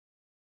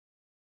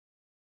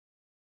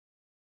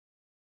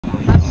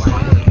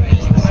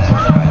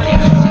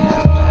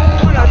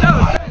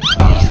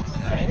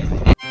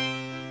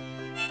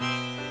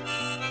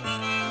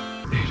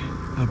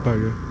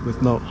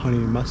with no honey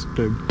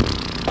mustard.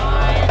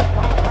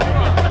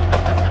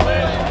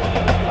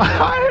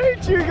 I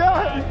hate you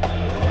guys!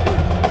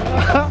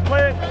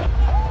 Split!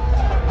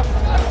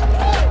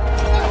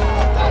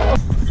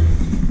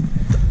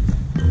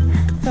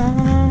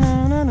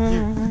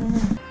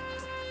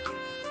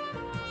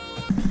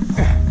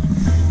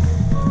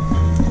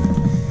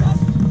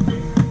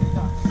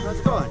 How's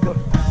it going? Going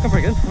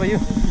pretty good. How about you?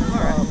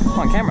 Alright. I'm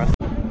on camera.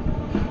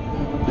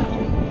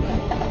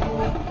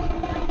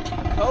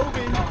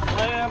 Kobe!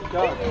 Slam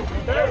dunk!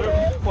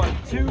 1,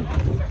 2.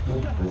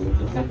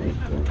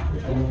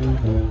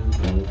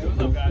 What's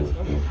up, guys?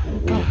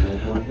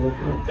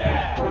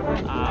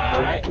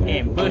 Alright,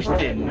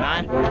 ambushed in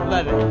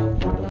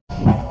 9/11.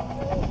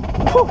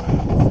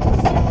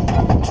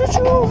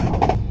 Choo-choo!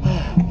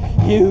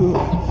 You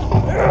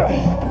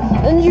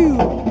and you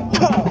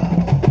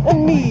and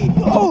me.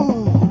 Oh!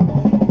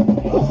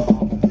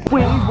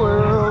 Wave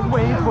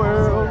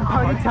world,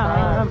 party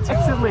time,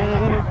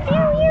 excellent.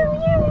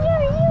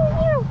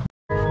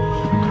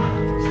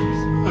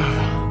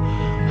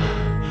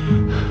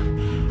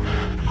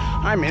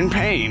 I'm in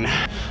pain.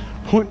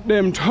 Want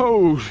them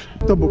toes.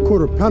 Double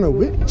quarter pounder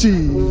with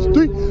cheese.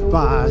 3,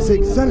 5,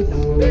 6, 7.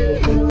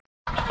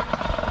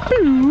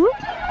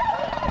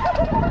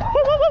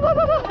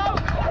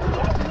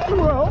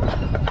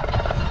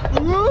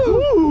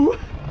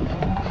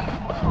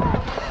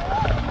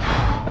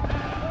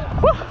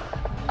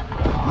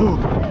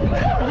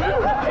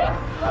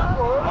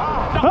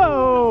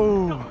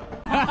 Oh!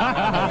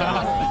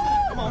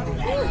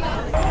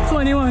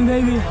 21,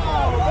 baby.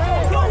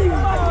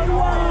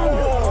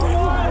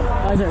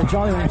 I did a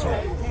Jolly Rancher.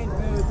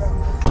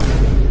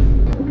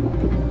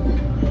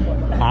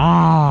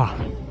 Ah!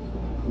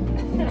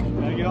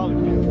 Gotta get all the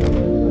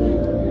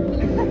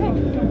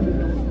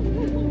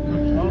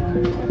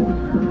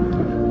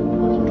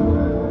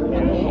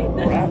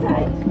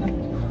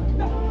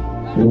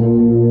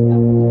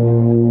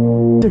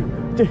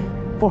Two,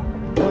 4.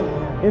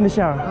 In the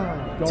shower.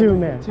 2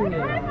 man.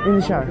 In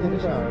the shower.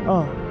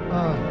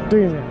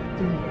 3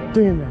 man.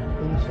 3 man.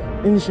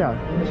 In the shower.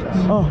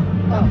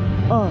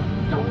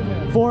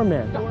 4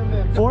 men.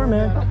 4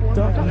 men.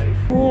 Do.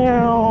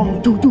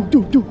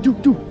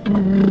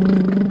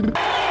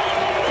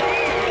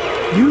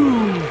 You,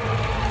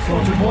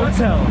 Soldier Boy,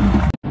 tell.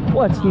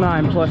 What's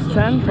 9 plus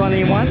 10?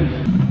 21.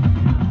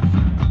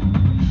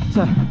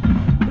 So,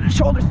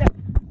 shoulders down.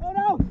 Oh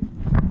no!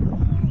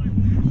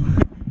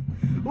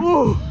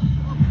 Ooh!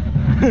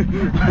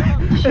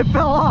 It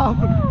fell off.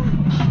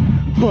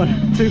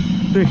 1, 2,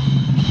 3.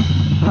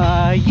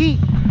 Yeet!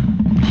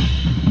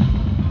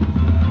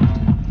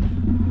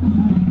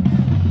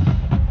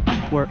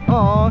 We're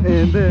all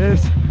in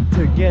this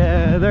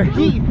together.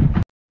 Yeet!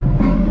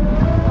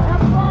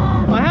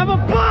 I have a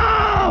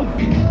bomb!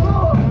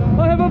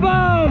 I have a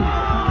bomb!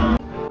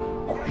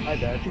 I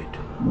died.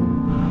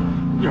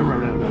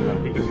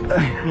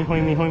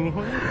 Me.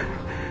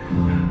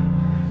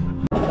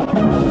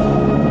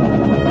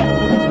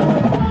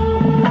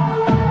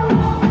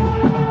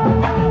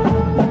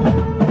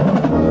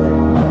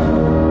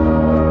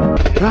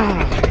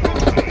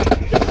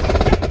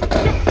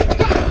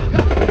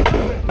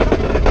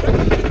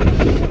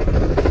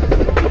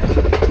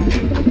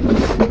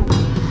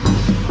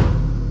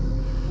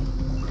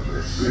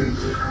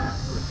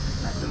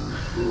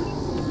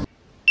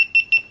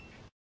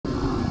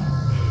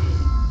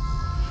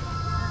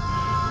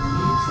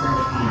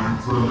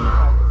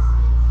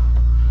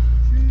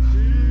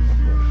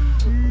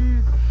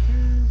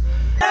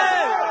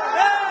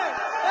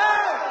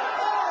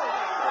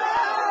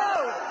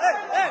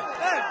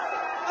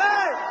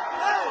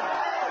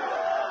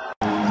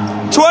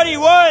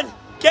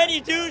 Can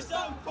you do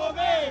something for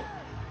me?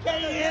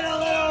 Can you hit a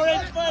little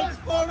rich flex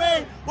for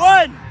me?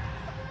 1,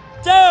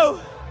 2,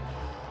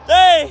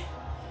 3,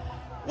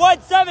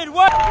 1, 7,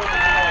 1.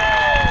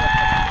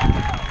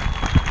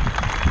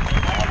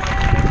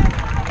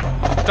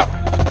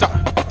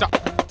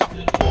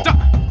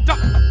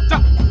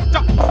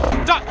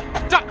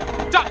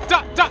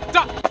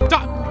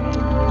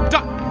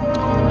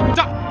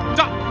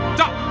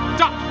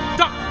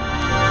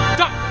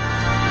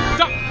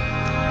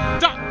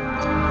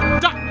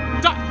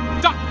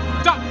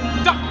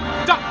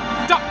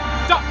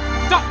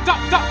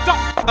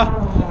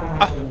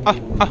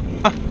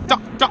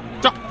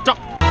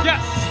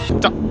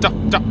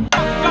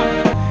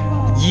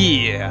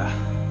 Yes! Yeah!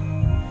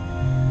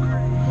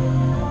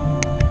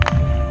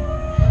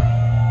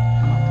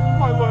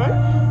 My leg?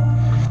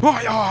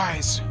 My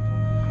eyes!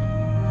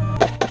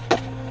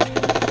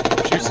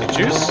 Juicy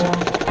juice!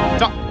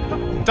 Duck!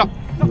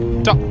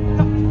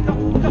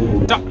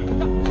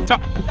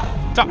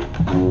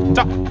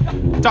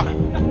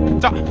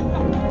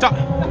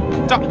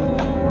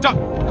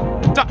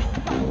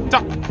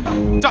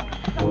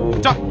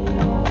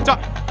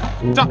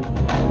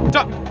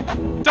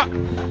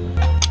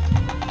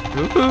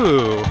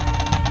 Ooh.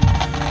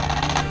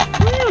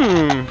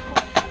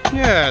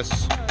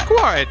 Yes,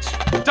 quite.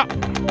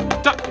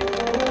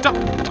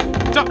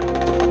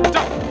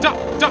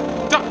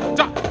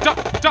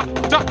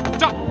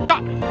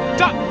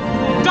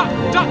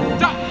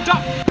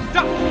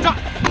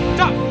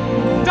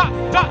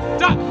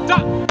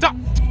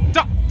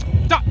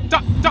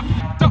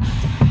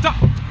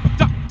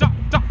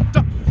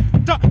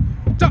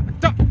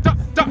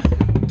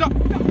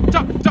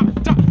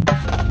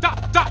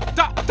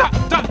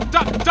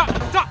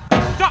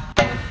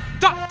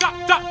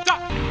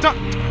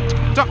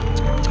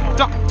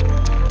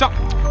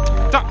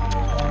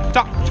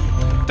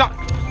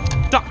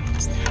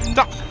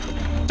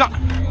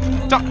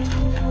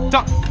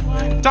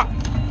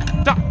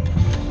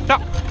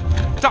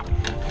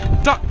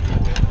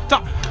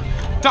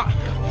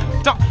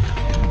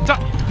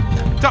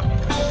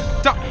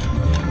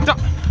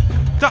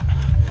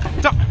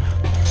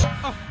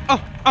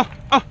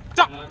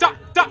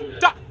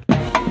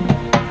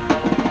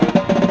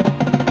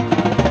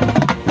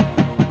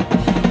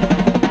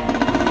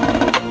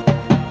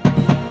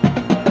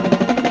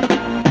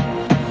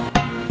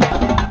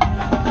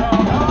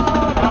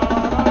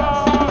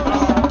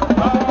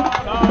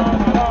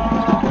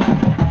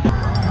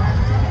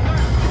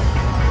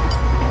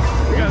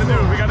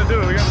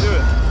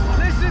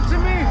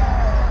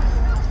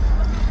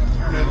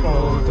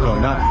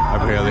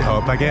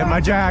 I get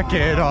my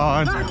jacket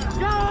on. Let's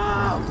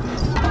go!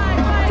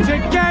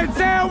 Chicken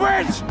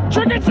sandwich!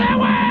 Chicken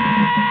sandwich!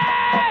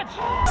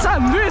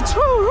 Sandwich!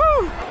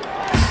 Woo-hoo!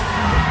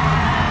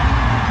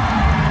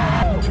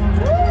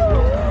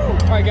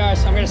 Alright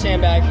guys, I'm gonna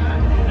sandbag.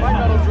 My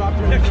metal dropped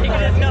in. They're kicking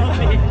us out.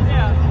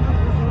 Yeah.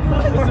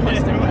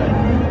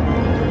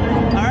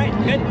 Alright,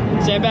 good.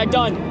 Sandbag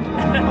done.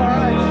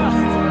 Alright.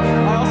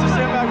 I also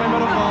sandbagged my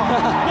metal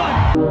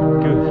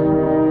ball. Goose.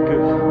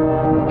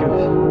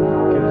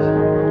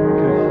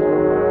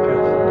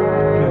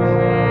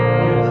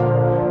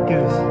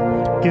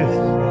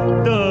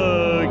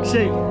 Doug,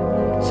 shake,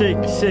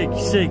 shake, shake,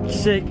 shake,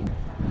 shake.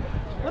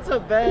 What's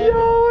up, babe? Yo,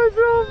 what's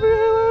up,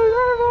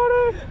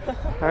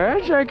 man?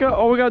 Alright, Jacob.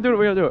 Oh, we gotta do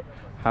it.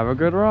 Have a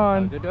good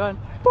run. Good run.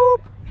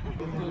 Boop.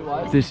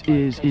 This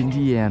is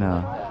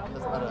Indiana.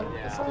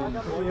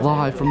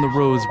 Live from the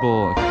Rose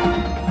Bowl.